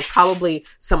dreams were probably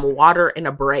some water in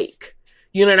a break.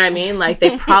 You know what I mean? Like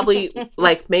they probably,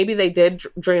 like maybe they did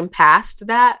dream past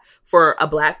that for a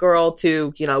Black girl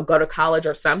to, you know, go to college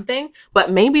or something,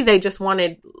 but maybe they just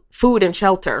wanted food and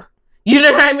shelter. You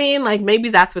know what I mean? Like, maybe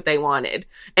that's what they wanted.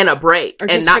 And a break.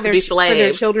 And not to be slaves. For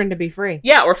their children to be free.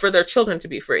 Yeah, or for their children to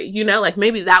be free. You know, like,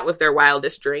 maybe that was their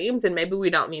wildest dreams. And maybe we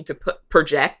don't need to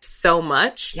project so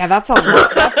much. Yeah, that's a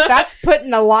lot. That's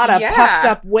putting a lot of puffed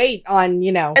up weight on,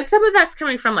 you know. And some of that's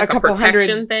coming from, like, a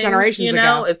protection thing. Generations you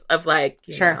know? ago. It's of, like,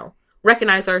 you know,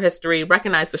 recognize our history,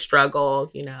 recognize the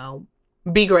struggle, you know,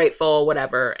 be grateful,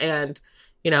 whatever. And,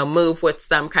 you know, move with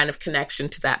some kind of connection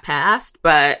to that past.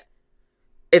 But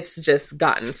it's just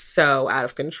gotten so out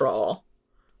of control.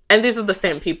 And these are the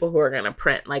same people who are going to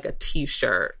print like a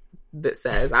t-shirt that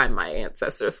says, I'm my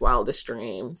ancestors' wildest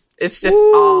dreams. It's just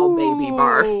all baby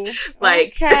barf.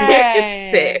 Like,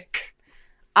 it's sick.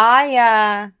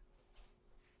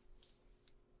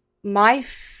 My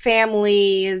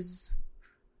family is,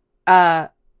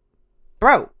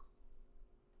 broke.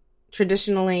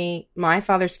 Traditionally, my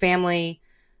father's family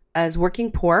is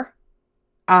working poor.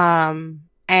 And,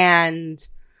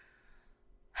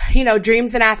 you know,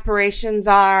 dreams and aspirations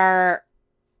are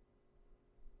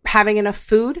having enough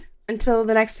food until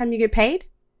the next time you get paid.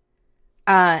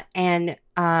 Yeah,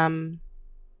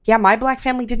 my Black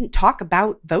family didn't talk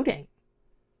about voting.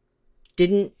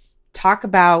 Didn't talk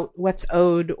about what's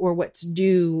owed or what's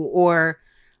due, or,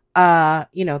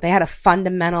 you know, they had a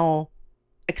fundamental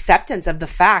acceptance of the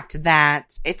fact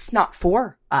that it's not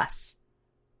for us.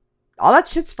 All that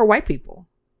shit's for white people.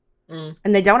 And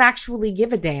they don't actually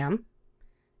give a damn.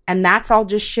 And that's all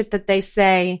just shit that they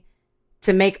say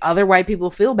to make other white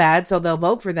people feel bad, so they'll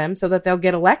vote for them so that they'll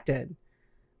get elected.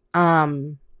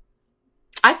 I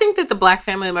think that the Black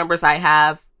family members I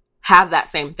have that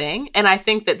same thing. And I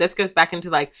think that this goes back into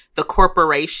like the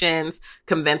corporations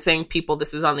convincing people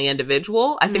this is on the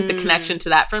individual. I think the connection to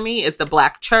that for me is the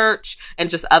Black church and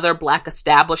just other Black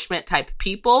establishment type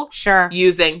people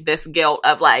using this guilt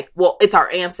of like, well, it's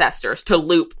our ancestors, to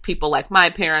loop people like my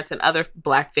parents and other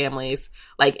Black families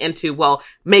like into, well,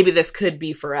 maybe this could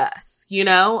be for us, you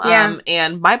know?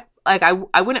 And my, like,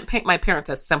 I wouldn't paint my parents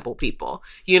as simple people,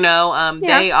 you know?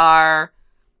 They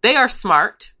are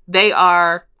smart. They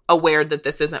are aware that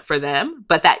this isn't for them,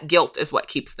 but that guilt is what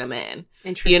keeps them in.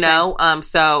 Interesting. You know?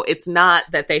 So it's not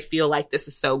that they feel like this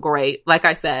is so great. Like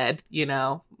I said, you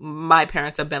know, my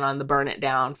parents have been on the burn it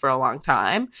down for a long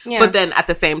time, but then at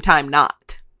the same time,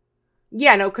 not.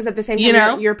 Yeah, no, because at the same time, you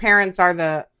know? your parents are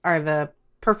the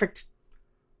perfect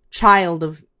child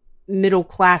of middle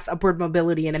class upward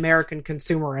mobility and American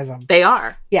consumerism. They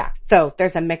are. Yeah. So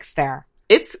there's a mix there.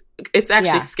 It's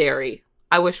actually scary.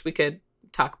 I wish we could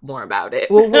talk more about it.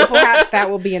 Well, perhaps that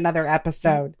will be another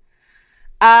episode.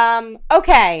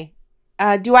 Okay.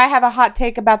 Do I have a hot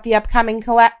take about the upcoming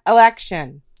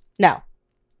election? No.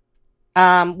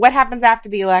 What happens after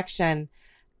the election?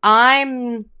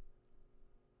 I'm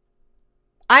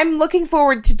looking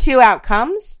forward to two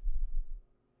outcomes.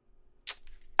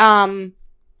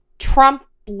 Trump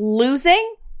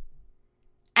losing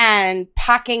and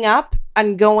packing up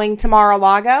and going to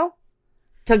Mar-a-Lago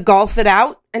to golf it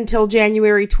out until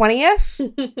January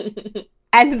 20th.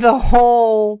 And the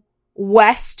whole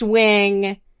West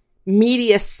Wing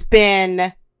media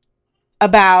spin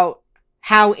about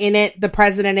how in it the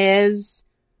president is.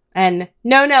 And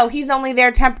no, he's only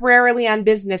there temporarily on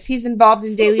business. He's involved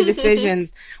in daily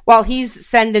decisions while he's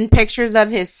sending pictures of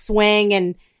his swing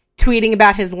and tweeting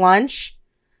about his lunch.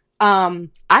 I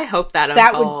hope that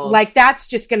unfolds.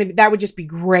 That would just be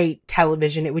great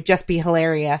television. It would just be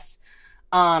hilarious.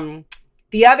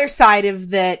 The other side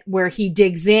of that, where he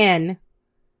digs in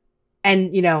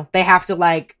and, you know, they have to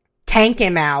like tank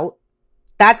him out.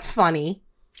 That's funny.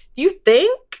 You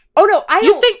think? Oh no, I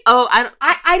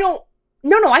don't.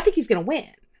 I think he's going to win.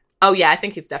 Oh yeah, I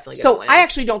think he's definitely going to win. So I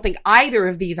actually don't think either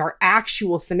of these are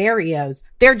actual scenarios.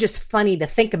 They're just funny to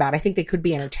think about. I think they could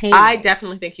be entertaining. I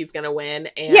definitely think he's going to win,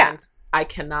 and I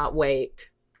cannot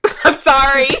wait. I'm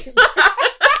sorry.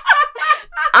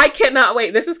 I cannot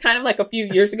wait. This is kind of like a few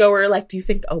years ago where like, do you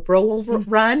think Oprah will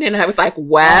run? And I was like,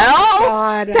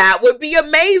 well, that would be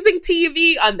amazing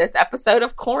TV on this episode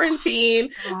of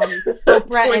Quarantine.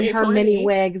 Oprah and her mini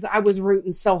wigs. I was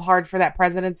rooting so hard for that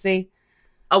presidency.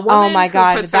 A woman who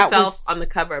puts herself on the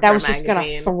cover of her magazine. That was just going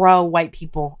to throw white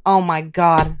people. Oh my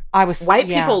God. White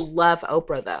people love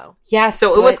Oprah though. Yes.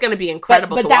 So it was going to be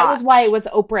incredible to watch. But that was why it was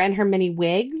Oprah and her mini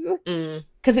wigs.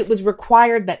 Because it was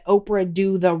required that Oprah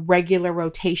do the regular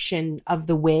rotation of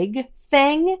the wig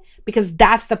thing. Because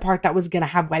that's the part that was going to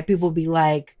have white people be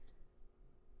like,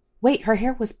 wait, her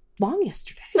hair was long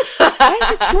yesterday. Why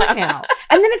is it short now?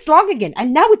 And then it's long again.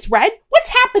 And now it's red? What's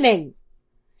happening?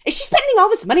 Is she spending all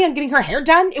this money on getting her hair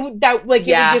done?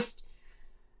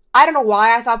 I don't know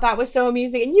why I thought that was so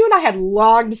amusing. And you and I had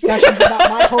long discussions about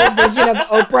my whole vision of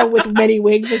Oprah with many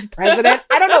wigs as president.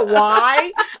 I don't know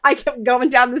why I kept going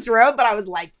down this road, but I was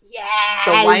like, yes.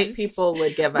 The white people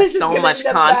would give us so much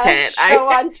content. Show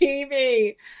on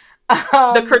TV.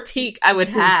 The critique I would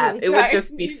have, it would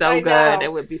just be so good.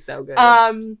 It would be so good.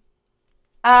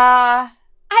 I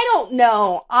don't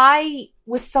know. I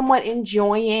was somewhat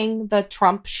enjoying the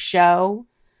Trump show.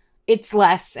 It's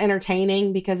less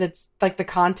entertaining because it's like the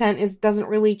content doesn't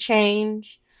really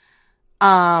change.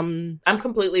 I'm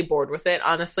completely bored with it,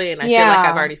 honestly, and I feel like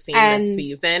I've already seen this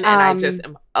season, and I just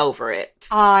am over it.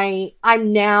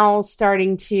 I'm now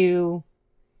starting to.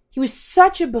 He was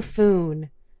such a buffoon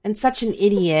and such an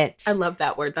idiot. I love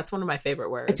that word. That's one of my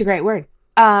favorite words. It's a great word.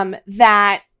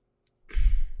 That,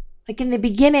 like in the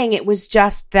beginning, it was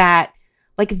just that,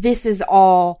 like this is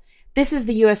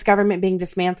the U.S. government being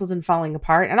dismantled and falling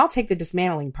apart. And I'll take the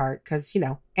dismantling part because,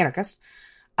 anarchist.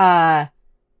 And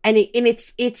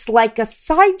it's like a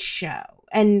sideshow.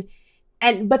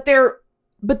 But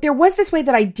there was this way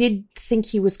that I did think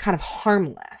he was kind of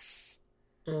harmless.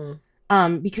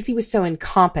 Because he was so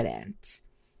incompetent.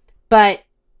 But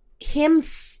he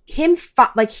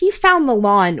found the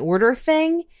law and order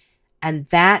thing, and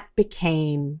that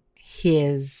became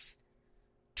his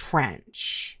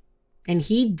trench. And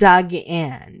he dug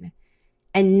in,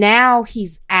 and now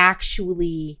he's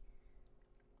actually,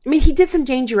 he did some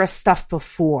dangerous stuff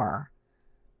before,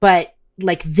 but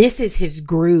like this is his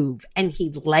groove and he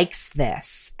likes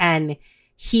this. And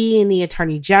he and the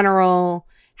attorney general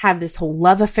have this whole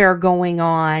love affair going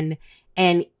on.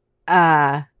 And,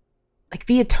 like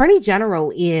the attorney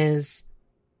general is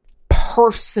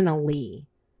personally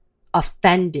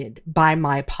offended by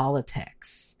my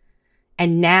politics.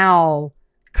 And now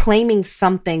claiming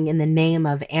something in the name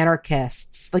of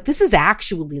anarchists, like this is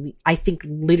actually, I think,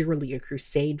 literally a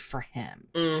crusade for him.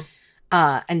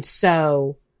 And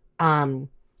so, everything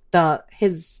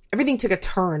took a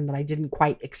turn that I didn't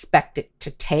quite expect it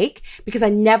to take, because I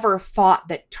never thought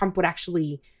that Trump would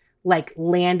actually like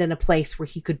land in a place where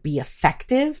he could be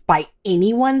effective by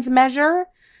anyone's measure.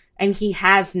 And he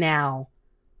has now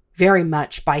very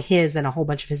much by his and a whole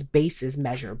bunch of his base's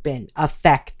measure been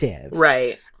effective.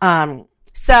 Right.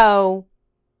 So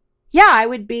yeah,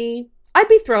 I'd be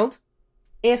thrilled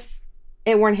if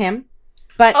it weren't him.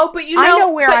 But I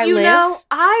know where I live.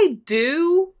 I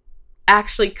do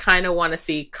actually kind of want to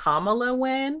see Kamala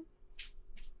win,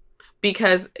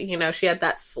 because, she had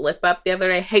that slip up the other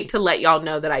day. I hate to let y'all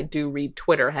know that I do read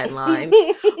Twitter headlines.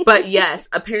 But yes,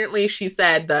 apparently she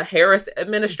said the Harris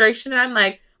administration. And I'm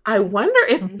like, I wonder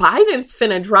if Biden's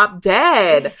finna drop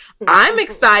dead. I'm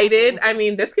excited.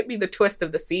 This could be the twist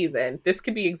of the season. This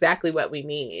could be exactly what we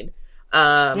need.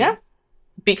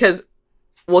 Because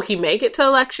will he make it to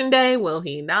election day? Will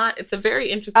he not? It's a very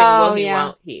interesting will he,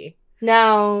 won't he?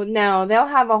 No. They'll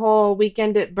have a whole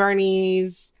weekend at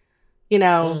Bernie's,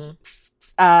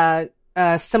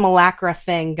 simulacra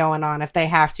thing going on if they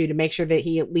have to make sure that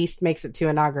he at least makes it to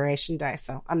Inauguration Day.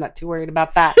 So I'm not too worried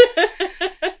about that.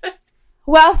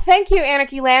 Well, thank you,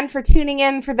 Anarchy Land, for tuning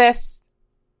in for this,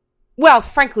 well,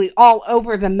 frankly, all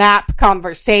over the map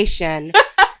conversation.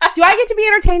 Do I get to be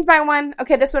entertained by one?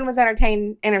 Okay, this one was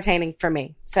entertaining for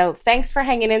me. So thanks for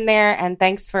hanging in there, and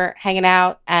thanks for hanging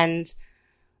out. And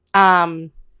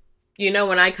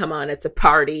when I come on, it's a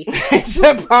party. It's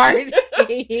a party.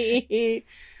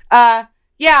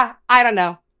 Yeah, I don't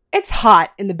know. It's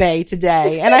hot in the Bay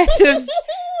today, and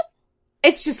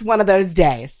it's just one of those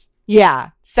days.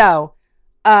 Yeah. So,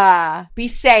 be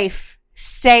safe,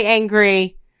 stay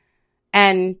angry,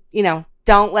 and,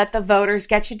 don't let the voters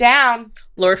get you down.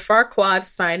 Lord Farquaad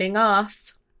signing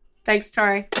off. Thanks,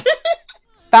 Tori.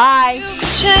 Bye.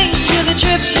 Change the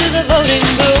trip to the voting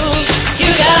booth. You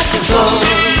got to vote,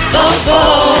 vote,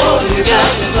 vote. You got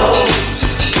to vote.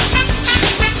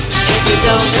 If you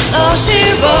don't, that's all she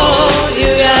wrote. You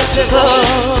got to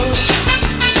vote.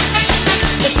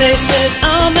 The faces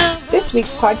on the. This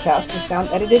week's podcast was sound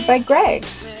edited by Greg.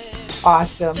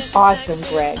 Awesome,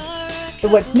 Greg. The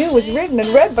What's New was written and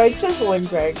read by Chisel and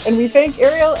Greg, and we thank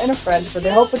Ariel and a friend for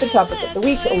their help with the topic of the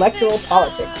week, electoral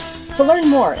politics. To learn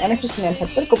more, anarchist and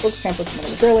anti-political books, pamphlets, and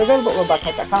material are available at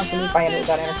robottype.com. For news by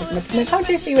anarchism and community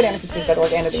commentary, see you at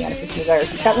anarchistnews.org and at the Anarchist News Iris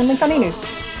and Catlin link on Anews.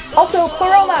 Also,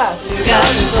 Chloroma! You got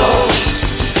to vote.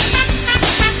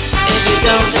 If you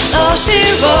don't, that's all she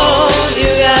wrote. You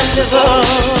got to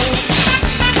vote.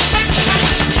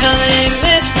 Coming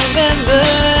this November,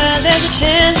 there's a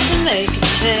chance to make a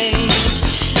change.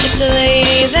 If the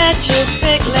lady that you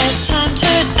picked last time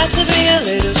turned out to be a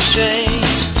little strange.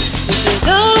 This is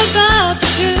all about the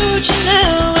future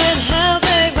now and how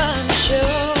they run the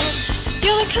show.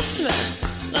 You're the customer.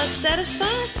 Not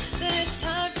satisfied? Then it's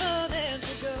time